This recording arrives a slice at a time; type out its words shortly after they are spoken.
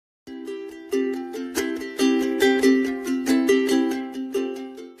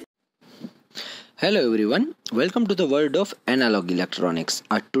Hello everyone, welcome to the world of analog electronics.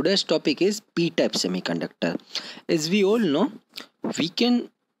 Our today's topic is P-type semiconductor. As we all know, we can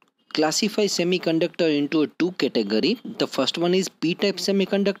classify semiconductor into two categories. The first one is P-type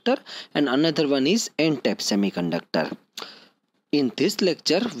semiconductor and another one is N-type semiconductor. In this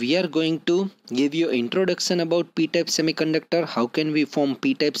lecture, we are going to give you introduction about P-type semiconductor, how can we form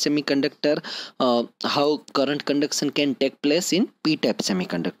P-type semiconductor, how current conduction can take place in P-type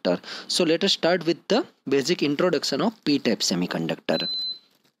semiconductor. So let us start with the basic introduction of P-type semiconductor.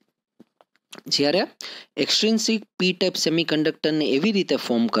 જ્યારે એક્સ્ટ્રિન્સિક P-type semiconductor ને એવી રીતે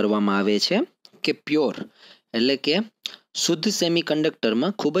form કરવામાં આવે છે કે pure એટલે કે શુદ્ધ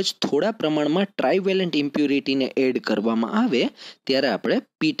સેમિકન્ડક્ટરમાં ખૂબ જ થોડા પ્રમાણમાં ટ્રાઇવેલેન્ટ ઇમ્પ્યુરિટીને એડ કરવામાં આવે ત્યારે આપણે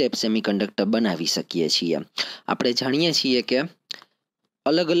P-type સેમિકન્ડક્ટર બનાવી શકીએ છીએ. આપણે જાણીએ છીએ કે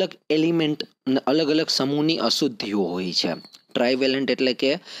અલગ અલગ એલિમેન્ટ અલગ અલગ સમૂહની અશુદ્ધિઓ હોય છે. ટ્રાઇવેલેન્ટ એટલે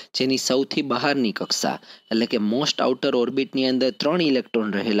કે જેની સૌથી બહારની કક્ષા એટલે કે મોસ્ટ આઉટર ઓર્બિટની અંદર 3 ઇલેક્ટ્રોન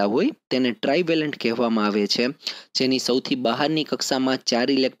રહેલા હોય તેને ટ્રાઇવેલેન્ટ કહેવામાં આવે છે. જેની સૌથી બહારની કક્ષામાં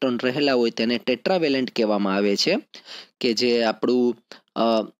 4 ઇલેક્ટ્રોન રહેલા હોય તેને ટેટ્રાવેલેન્ટ કહેવામાં આવે છે. કે જે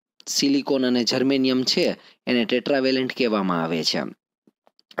આપણું સિલિકોન અને જર્મેનિયમ છે એને ટેટ્રાવેલેન્ટ કહેવામાં આવે છે.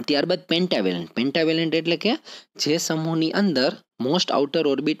 ત્યારબાદ પેન્ટાવેલેન્ટ એટલે કે જે સમૂહની અંદર મોસ્ટ આઉટર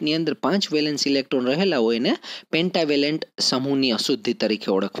ઓર્બિટની અંદર 5 વેલેન્સ ઇલેક્ટ્રોન રહેલા હોય ને પેન્ટાવેલેન્ટ સમૂહની અશુદ્ધિ તરીકે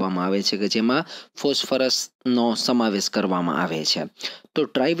ઓળખવામાં આવે છે કે જેમાં ફોસ્ફરસનો સમાવેશ કરવામાં આવે છે. તો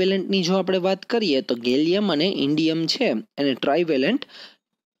ટ્રાઇવેલેન્ટની જો આપણે વાત કરીએ તો ગેલિયમ અને ઇન્ડિયમ છે એને ટ્રાઇવેલેન્ટ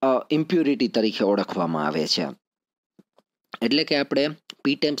ઇમ્પ્યુરિટી તરીકે ઓળખવામાં આવે છે. એટલે કે આપણે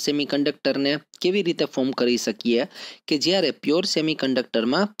P-type સેમિકન્ડક્ટરને કેવી રીતે ફોર્મ કરી શકીએ કે જ્યારે પ્યોર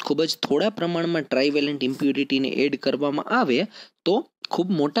સેમિકન્ડક્ટરમાં ખૂબ જ થોડા પ્રમાણમાં ટ્રાઇવેલેન્ટ ઇમ્પ્યુરિટીને એડ કરવામાં આવે તો ખૂબ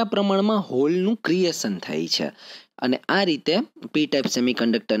મોટા પ્રમાણમાં હોલનું ક્રિએશન થાય છે અને આ રીતે P-type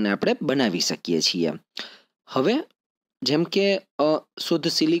સેમિકન્ડક્ટરને આપણે બનાવી શકીએ છીએ. હવે જેમ કે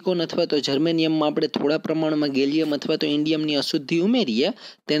શુદ્ધ સિલિકોન અથવા તો જર્મેનિયમમાં આપણે થોડા પ્રમાણમાં ગેલિયમ અથવા તો ઇન્ડિયમની અશુદ્ધિ ઉમેરીએ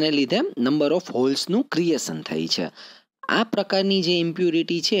તેને લીધે નંબર ઓફ હોલ્સનું ક્રિએશન થાય છે. આ પ્રકારની જે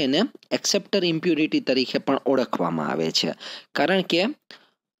ઇમ્પ્યુરિટી છે એને એક્સેપ્ટર ઇમ્પ્યુરિટી તરીકે પણ ઓળખવામાં આવે છે કારણ કે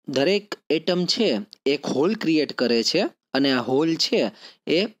દરેક એટમ છે એક હોલ ક્રિએટ કરે છે અને આ હોલ છે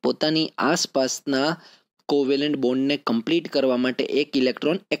એ પોતાની આસપાસના કોવેલેન્ટ બોન્ડને કમ્પ્લીટ કરવા માટે એક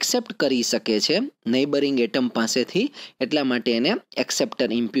ઇલેક્ટ્રોન એક્સેપ્ટ કરી શકે છે નેબરિંગ એટમ પાસેથી, એટલા માટે એને એક્સેપ્ટર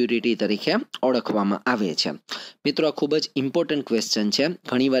ઇમ્પ્યુરિટી તરીકે ઓળખવામાં આવે છે. મિત્રો, આ ખૂબ જ ઇમ્પોર્ટન્ટ ક્વેશ્ચન છે.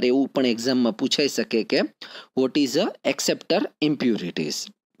 ઘણીવાર એવું પણ એક્ઝામમાં પૂછાઈ શકે કે what is a acceptor impurities.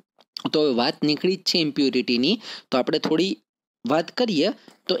 તો વાત નીકળી જ છે ઇમ્પ્યુરિટીની તો આપણે થોડી વાત કરીએ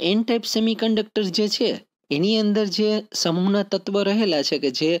તો N-type સેમિકન્ડક્ટર જે છે એની અંદર જે સમૂહના તત્વ રહેલા છે કે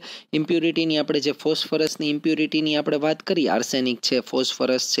જે ઇમ્પ્યુરિટીની આપણે જે ફોસ્ફરસની ઇમ્પ્યુરિટીની આપણે વાત કરી, આર્સેનિક છે,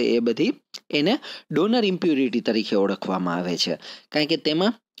 ફોસ્ફરસ છે, એ બધી એને ડોનર ઇમ્પ્યુરિટી તરીકે ઓળખવામાં આવે છે કારણ કે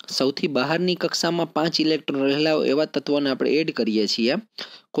તેમાં સૌથી બહારની કક્ષામાં 5 ઇલેક્ટ્રોન રહેલા એવા તત્વોને આપણે એડ કરીએ છીએ.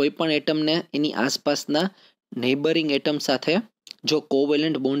 કોઈ પણ એટમને એની આસપાસના નેબરિંગ એટમ સાથે જો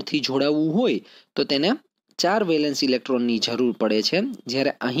કોવેલેન્ટ બોન્ડથી જોડાવવું હોય તો તેને 4 વેલેન્સ ઇલેક્ટ્રોનની જરૂર પડે છે,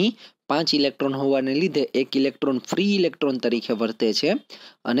 જ્યારે અહીં 5 ઇલેક્ટ્રોન હોવાને લીધે એક ઇલેક્ટ્રોન ફ્રી ઇલેક્ટ્રોન તરીકે વર્તે છે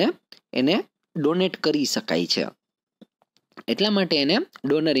અને એને ડોનેટ કરી શકાય છે. એટલા માટે એને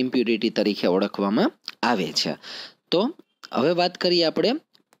ડોનર ઇમ્પ્યુરિટી તરીકે ઓળખવામાં આવે છે. તો હવે વાત કરીએ આપણે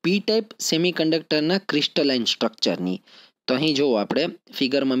P-type સેમિકન્ડક્ટરના ક્રિસ્ટલાઇન સ્ટ્રક્ચરની. તો અહીં જો આપણે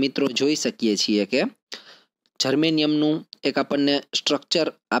ફિગરમાં મિત્રો જોઈ શકીએ છીએ કે જર્મેનિયમનું એક આપણને સ્ટ્રક્ચર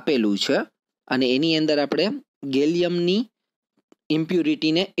આપેલું છે અને એની અંદર આપણે ગેલિયમની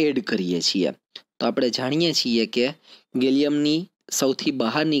ઇમ્પ્યુરિટીને એડ કરીએ છીએ. તો આપણે જાણીએ છીએ કે ગેલિયમની સૌથી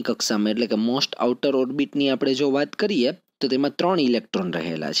બહારની કક્ષામાં એટલે કે મોસ્ટ આઉટર ઓર્બિટની આપણે જો વાત કરીએ તો તેમાં 3 ઇલેક્ટ્રોન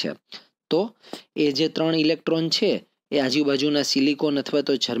રહેલા છે. તો એ જે 3 ઇલેક્ટ્રોન છે એ આજુબાજુના સિલિકોન અથવા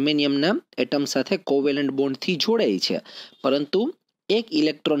તો જર્મેનિયમના એટમ સાથે કોવેલેન્ટ બોન્ડથી જોડાય છે, પરંતુ એક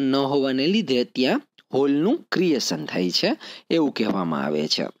ઇલેક્ટ્રોન ન હોવાને લીધે ત્યાં હોલનું ક્રિએશન થાય છે એવું કહેવામાં આવે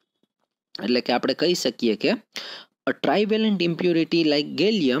છે. એટલે કે આપણે કહી શકીએ કે a trivalent impurity like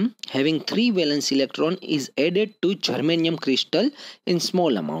gallium having 3 valence electron is added to germanium crystal in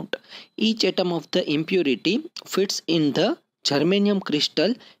small amount. Each atom of the impurity fits in the germanium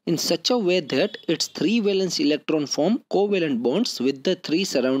crystal in such a way that its 3 valence electron form covalent bonds with the 3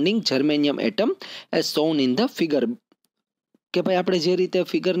 surrounding germanium atom as shown in the figure. કે ભાઈ આપણે જે રીતે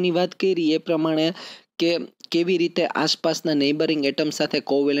ફિગરની વાત કરી એ પ્રમાણે કે કેવી રીતે આસપાસના નેબરિંગ એટમ સાથે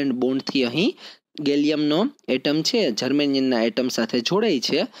કોવેલેન્ટ બોન્ડથી અહીં ગેલિયમનો એટમ છે જર્મેનિયમના એટમ સાથે જોડાય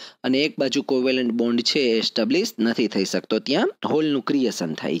છે અને એક બાજુ કોવેલેન્ટ બોન્ડ છે એ એસ્ટાબ્લિશ નથી થઈ શકતો, ત્યાં હોલનું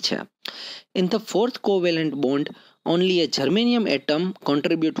ક્રિએશન થાય છે. In the fourth covalent bond, only a germanium atom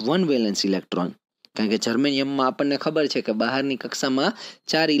contribute 1 valence electron. કારણ કે જર્મેનિયમમાં આપણને ખબર છે કે બહારની કક્ષામાં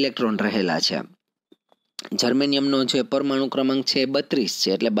 4 ઇલેક્ટ્રોન રહેલા છે. જર્મેનિયમનો જે પરમાણુ ક્રમાંક છે 32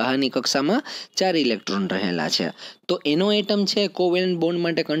 છે, એટલે બહારની કક્ષામાં 4 ઇલેક્ટ્રોન રહેલા છે. તો એનો એટમ છે કોવેલેન્ટ બોન્ડ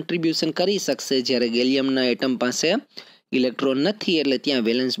માટે કન્ટ્રીબ્યુશન કરી શકશે, જ્યારે ગેલિયમના એટમ પાસે ઇલેક્ટ્રોન નથી, એટલે ત્યાં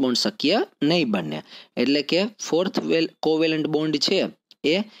વેલેન્સ બોન્ડ શક્ય નહીં બને. એટલે કે ફોર્થ કોવેલેન્ટ બોન્ડ છે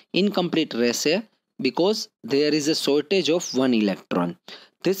એ ઇનકમ્પ્લીટ રહેશે because there is a shortage of one electron.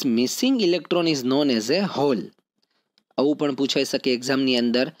 This missing electron is known as a hole. આવું પણ પૂછાઈ શકે એક્ઝામની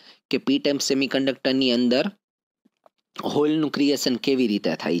અંદર કે પી ટાઈપ સેમિકન્ડક્ટરની અંદર હોલનું ક્રિએશન કેવી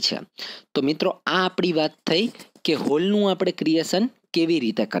રીતે થાય છે. તો મિત્રો આ આપણી વાત થઈ કે હોલનું આપણે ક્રિએશન કેવી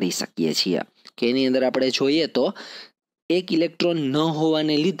રીતે કરી શકીએ છીએ. કે એની અંદર આપણે જોઈએ તો એક ઇલેક્ટ્રોન ન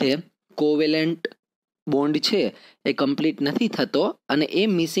હોવાને લીધે કોવેલેન્ટ બોન્ડ છે એ કમ્પ્લીટ નથી થતો અને એ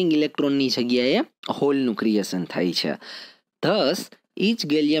મિસિંગ ઇલેક્ટ્રોનની જગ્યાએ હોલનું ક્રિએશન થાય છે. This each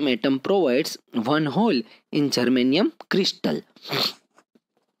gallium atom provides one hole in germanium crystal.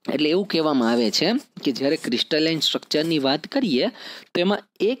 એટલે એવું કહેવામાં આવે છે કે જ્યારે ક્રિસ્ટલાઇન સ્ટ્રક્ચરની વાત કરીએ તો એમાં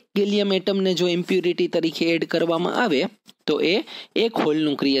એક ગેલિયમ એટમને જો ઇમ્પ્યુરિટી તરીકે એડ કરવામાં આવે તો એ એક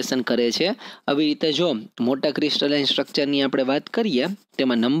હોલનું ક્રિએશન કરે છે. આવી રીતે જો મોટા ક્રિસ્ટલાઇન સ્ટ્રક્ચરની આપણે વાત કરીએ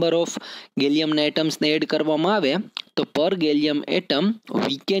તેમાં નંબર ઓફ ગેલિયમના એટમ્સને એડ કરવામાં આવે તો પર gallium atom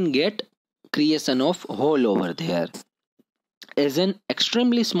we can get creation of hall over there. As an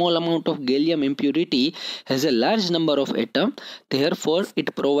extremely small amount of gallium impurity has a large number of atoms, therefore it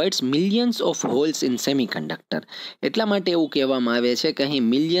provides millions of holes in semiconductor. એટલા માટે એવું કહેવામાં આવે છે કે અહીં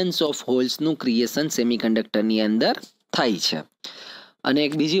millions of હોલ્સનું creation સેમિકન્ડક્ટરની અંદર થાય છે. અને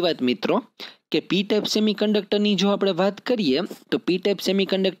એક બીજી વાત મિત્રો કે પી ટાઈપ સેમિકન્ડક્ટરની જો આપણે વાત કરીએ તો પી ટાઈપ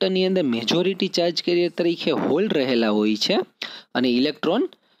સેમિકન્ડક્ટરની અંદર મેજોરિટી ચાર્જ કેરિયર તરીકે હોલ રહેલા હોય છે અને ઇલેક્ટ્રોન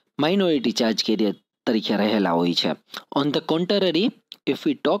માઇનોરિટી ચાર્જ કેરિયર તરીકે રહેલા હોય છે. On the contrary, if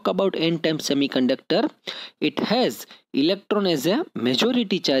we talk about n-type semiconductor, it has electron as a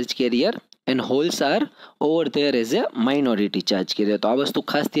majority charge carrier and holes are over there as a minority charge carrier. તો આ વસ્તુ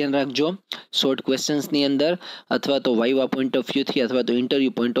ખાસ ધ્યાન રાખજો શોર્ટ ક્વેશ્ચન્સની અંદર અથવા તો વાઇવા પોઈન્ટ ઓફ વ્યૂથી અથવા તો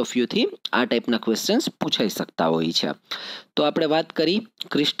ઇન્ટરવ્યુ પોઈન્ટ ઓફ વ્યૂથી આ ટાઈપના ક્વેશ્ચન્સ પૂછાઈ શકતા હોય છે. તો આપણે વાત કરી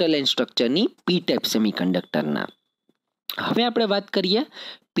ક્રિસ્ટલાઇન સ્ટ્રક્ચરની પી ટાઈપ સેમિકન્ડક્ટરના. હવે આપણે વાત કરીએ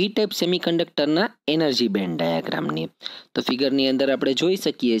પી ટાઈપ સેમિકન્ડક્ટરના એનર્જી બેન્ડ ડાયાગ્રામની. તો ફિગરની અંદર આપણે જોઈ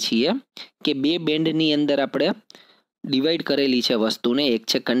શકીએ છીએ કે બે બેન્ડની અંદર આપણે ડિવાઈડ કરેલી છે વસ્તુને. એક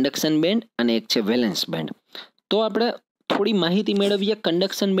છે કન્ડક્શન બેન્ડ અને એક છે વેલેન્સ બેન્ડ. તો આપણે થોડી માહિતી મેળવીએ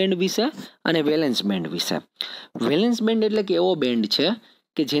કન્ડક્શન બેન્ડ વિશે અને વેલેન્સ બેન્ડ વિશે. વેલેન્સ બેન્ડ એટલે કે એવો બેન્ડ છે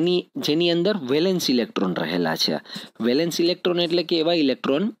કે જેની અંદર વેલેન્સ ઇલેક્ટ્રોન રહેલા છે. વેલેન્સ ઇલેક્ટ્રોન એટલે કે એવા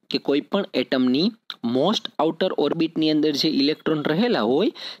ઇલેક્ટ્રોન કે કોઈ પણ એટમની મોસ્ટ આઉટર ઓર્બિટની અંદર જે ઇલેક્ટ્રોન રહેલા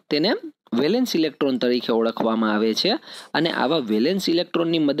હોય તેને વેલેન્સ ઇલેક્ટ્રોન તરીકે ઓળખવામાં આવે છે. અને આવા વેલેન્સ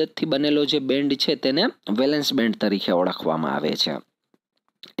ઇલેક્ટ્રોનની મદદથી બનેલો જે બેન્ડ છે તેને વેલેન્સ બેન્ડ તરીકે ઓળખવામાં આવે છે.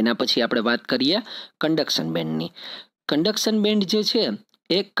 એના પછી આપણે વાત કરીએ કન્ડક્શન બેન્ડની. કન્ડક્શન બેન્ડ જે છે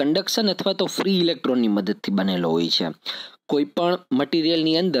એ કન્ડક્શન અથવા તો ફ્રી ઇલેક્ટ્રોનની મદદથી બનેલો હોય છે. કોઈ પણ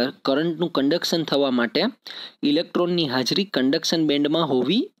મટીરિયલની અંદર કરંટનું કન્ડક્શન થવા માટે ઇલેક્ટ્રોનની હાજરી કન્ડક્શન બેન્ડમાં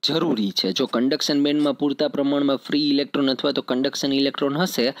હોવી જરૂરી છે. જો કન્ડક્શન બેન્ડમાં પૂરતા પ્રમાણમાં ફ્રી ઇલેક્ટ્રોન અથવા તો કન્ડક્શન ઇલેક્ટ્રોન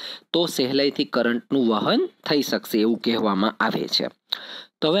હશે તો સહેલાઈથી કરંટનું વહન થઈ શકશે એવું કહેવામાં આવે છે.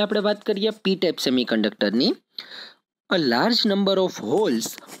 તો હવે આપણે વાત કરીએ પી type સેમિકન્ડક્ટરની. A large number of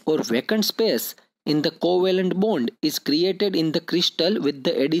holes or vacant space in the covalent bond is created in the crystal with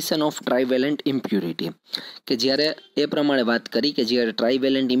the addition of trivalent impurity. કે જ્યારે એ પ્રમાણે વાત કરી કે જ્યારે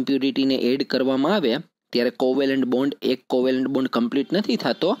ટ્રાઇવેલન્ટ ઇમ્પ્યુરિટીને એડ કરવામાં આવે ત્યારે કોવેલન્ટ બોન્ડ એક કોવેલન્ટ બોન્ડ કમ્પ્લીટ નથી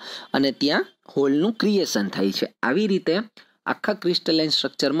થતો અને ત્યાં હોલનું ક્રિએશન થાય છે. આવી રીતે આખા ક્રિસ્ટલાઇન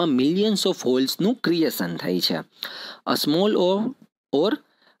સ્ટ્રક્ચરમાં મિલિયન્સ ઓફ હોલ્સનું ક્રિએશન થાય છે. A small or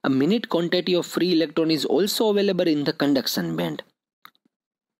a minute quantity of free electron is also available in the conduction band.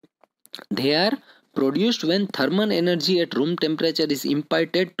 They are produced when thermal energy at room temperature is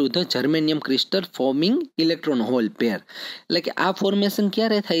imparted to the germanium crystal forming electron hole pair. એટલે કે આ formation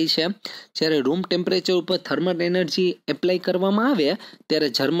ક્યારે થાય છે? જ્યારે room temperature ઉપર thermal energy apply કરવામાં આવે ત્યારે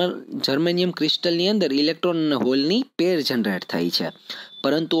જર્મેનિયમ ક્રિસ્ટલની અંદર ઇલેક્ટ્રોન અને હોલની પેર જનરેટ થાય છે.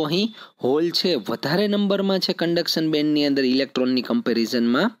 પરંતુ અહીં હોલ છે વધારે નંબરમાં છે કન્ડક્શન બેન્ડની અંદર ઇલેક્ટ્રોનની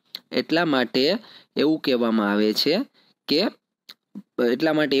કમ્પેરિઝનમાં. એટલા માટે એવું કહેવામાં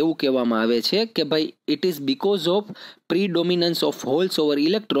આવે છે કે ભાઈ it is because of પ્રીડોમિનન્સ of holes over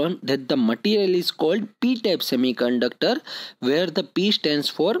electron that the material is called P type semiconductor wear the P stands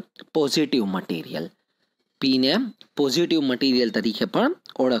four positive material. પીને પોઝિટિવ મટીરિયલ તરીકે પણ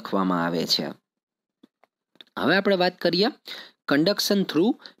ઓળખવામાં આવે છે. હવે આપણે વાત કરીએ કન્ડક્શન થ્રુ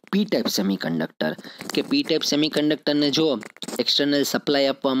પી ટાઈપ સેમિકન્ડક્ટર કે પી ટાઈપ સેમિકન્ડક્ટરને જો એક્સટર્નલ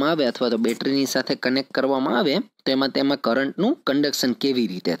સપ્લાય આપવામાં આવે અથવા તો બેટરીની સાથે કનેક્ટ કરવામાં આવે તો તેમાં કરંટનું કન્ડક્શન કેવી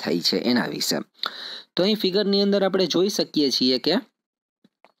રીતે થાય છે એના વિશે. તો અહીં ફિગરની અંદર આપણે જોઈ શકીએ છીએ કે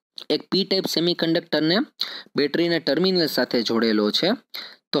એક પી ટાઈપ સેમિકન્ડક્ટરને બેટરીના ટર્મિનલ સાથે જોડેલો છે.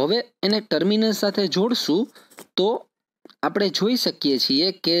 તો હવે એને ટર્મિનલ સાથે જોડશું તો આપણે જોઈ શકીએ છીએ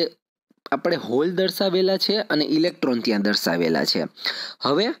કે આપણે હોલ દર્શાવેલા છે અને ઇલેક્ટ્રોન ત્યાં દર્શાવેલા છે.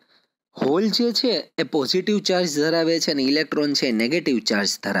 હવે હોલ જે છે એ પોઝિટિવ ચાર્જ ધરાવે છે અને ઇલેક્ટ્રોન છે નેગેટિવ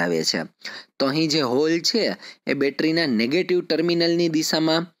ચાર્જ ધરાવે છે. તો અહીં જે હોલ છે એ બેટરીના નેગેટિવ ટર્મિનલની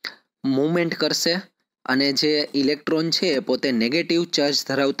દિશામાં મૂવમેન્ટ કરશે અને જે ઇલેક્ટ્રોન છે એ પોતે નેગેટિવ ચાર્જ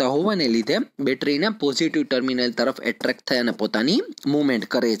ધરાવતા હોવાને લીધે બેટરીના પોઝિટિવ ટર્મિનલ તરફ એટ્રેક્ટ થાય અને પોતાની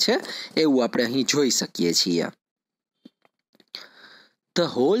મૂવમેન્ટ કરે છે એવું આપણે અહીં જોઈ શકીએ છીએ. The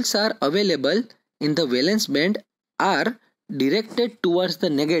holes are available in the valence band are directed towards the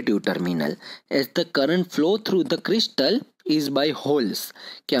negative terminal as the current flow through the crystal is by holes.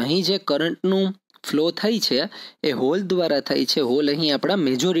 કે અહીં જે કરંટનું ફ્લો થાય છે એ હોલ દ્વારા થાય છે. હોલ અહીં આપણા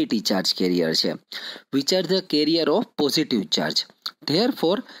મેજોરિટી ચાર્જ કેરિયર છે which are the carrier of positive charge.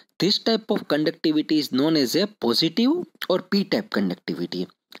 Therefore, this type of conductivity is known as a positive or p-type conductivity.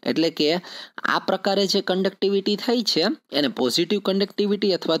 એટલે કે આ પ્રકારે જે કન્ડક્ટિવિટી થાય છે એને પોઝિટિવ કન્ડક્ટિવિટી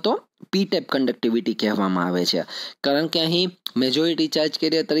અથવા તો પી ટાઈપ કન્ડક્ટિવિટી કહેવામાં આવે છે. કારણ કે અહીં મેજોરિટી ચાર્જ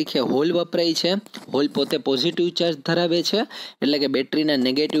કેરિયર તરીકે હોલ વપરાય છે. હોલ પોતે પોઝિટિવ ચાર્જ ધરાવે છે એટલે કે બેટરીના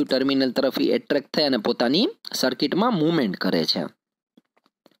નેગેટિવ ટર્મિનલ તરફ એટ્રેક્ટ થાય અને પોતાની સર્કિટમાં મૂવમેન્ટ કરે છે.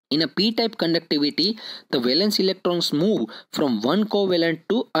 In a p-type conductivity, the valence electrons move from one covalent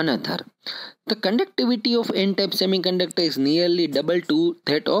to another. The conductivity of n-type semiconductor is nearly double to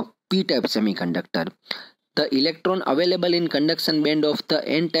that of p-type semiconductor. The electron available in conduction band of the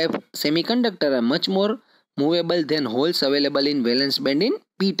n-type semiconductor are much more movable than holes available in valence band in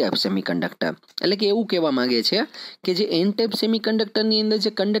p-type semiconductor. એટલે કે એવું કહેવા માંગે છે કે જે n-type semiconductorની અંદર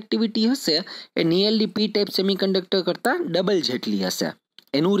જે કન્ડક્ટિવિટી હશે એ નિયરલી p-type semiconductor કરતાં ડબલ જેટલી હશે.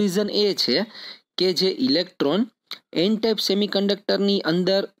 એનું રીઝન એ છે કે જે ઇલેક્ટ્રોન એન ટાઈપ સેમિકન્ડક્ટરની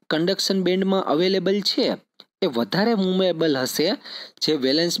અંદર કન્ડક્શન બેન્ડમાં અવેલેબલ છે એ વધારે મૂવેબલ હશે જે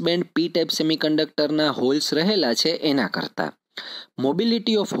વેલેન્સ બેન્ડ પી ટાઈપ સેમિકન્ડક્ટરના હોલ્સ રહેલા છે એના કરતાં.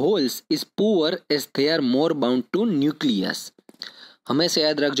 Mobility of holes is poor as they are more bound two nucleus. હંમેશા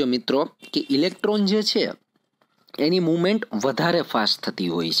યાદ રાખજો મિત્રો કે ઇલેક્ટ્રોન જે છે એની મૂવમેન્ટ વધારે ફાસ્ટ થતી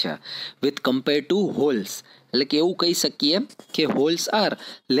હોય છે વિથ કમ્પેર ટુ હોલ્સ. એટલે કે એવું કહી શકીએ કે holes R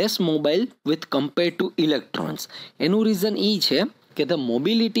less mobile with compare to electrons. એનું રીઝન એ છે કે the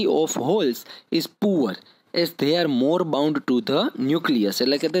mobility of holes is poor as they are more bound to the nucleus.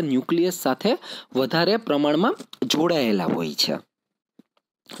 એટલે કે તે ન્યુક્લિયસ સાથે વધારે પ્રમાણમાં જોડાયેલા હોય છે.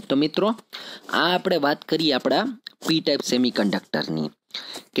 તો મિત્રો આ આપણે વાત કરીએ આપણા પી ટાઈપ સેમિકન્ડક્ટરની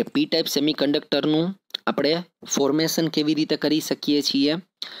કે પી ટાઈપ સેમિકન્ડક્ટરનું આપણે ફોર્મેશન કેવી રીતે કરી શકીએ છીએ,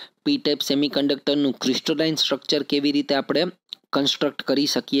 પી ટાઈપ સેમિકન્ડક્ટરનું ક્રિસ્ટલાઇન સ્ટ્રક્ચર કેવી રીતે આપણે કન્સ્ટ્રક્ટ કરી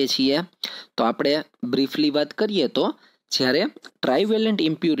શકીએ છીએ. તો આપણે બ્રીફલી વાત કરીએ તો જ્યારે ટ્રાઇવેલન્ટ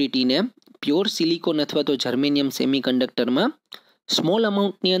ઇમ્પ્યુરિટીને પ્યોર સિલિકોન અથવા તો જર્મેનિયમ સેમિકન્ડક્ટરમાં સ્મોલ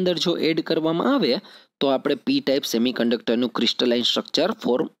અમાઉન્ટની અંદર જો એડ કરવામાં આવે તો આપણે પી ટાઈપ સેમિકન્ડક્ટરનું ક્રિસ્ટલાઇન સ્ટ્રક્ચર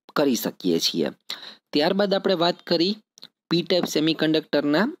ફોર્મ કરી શકીએ છીએ. ત્યારબાદ આપણે વાત કરી પી ટાઈપ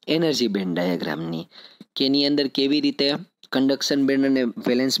સેમિકન્ડક્ટરના એનર્જી બેન્ડ ડાયાગ્રામની કે એની અંદર કેવી રીતે કન્ડક્શન બેન્ડ અને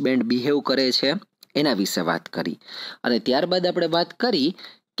વેલેન્સ બેન્ડ બિહેવ કરે છે એના વિશે વાત કરી. અને ત્યારબાદ આપણે વાત કરી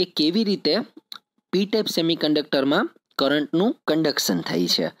કે કેવી રીતે પી ટાઈપ સેમિકન્ડક્ટરમાં કરંટનું કન્ડક્શન થાય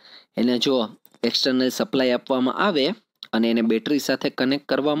છે. એને જો એક્સટર્નલ સપ્લાય આપવામાં આવે અને એને બેટરી સાથે કનેક્ટ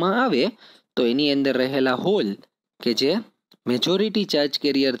કરવામાં આવે તો એની અંદર રહેલા હોલ કે જે મેજોરિટી ચાર્જ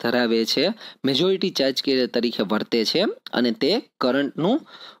કેરિયર ધરાવે છે, મેજોરિટી ચાર્જ કેરિયર તરીકે વર્તે છે અને તે કરંટનું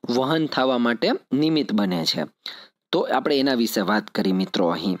વહન થવા માટે નિમિત્ત બને છે. તો આપણે એના વિશે વાત કરી મિત્રો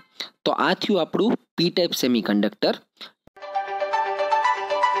અહીં. તો આ થયું આપણું પી ટાઈપ સેમિકન્ડક્ટર.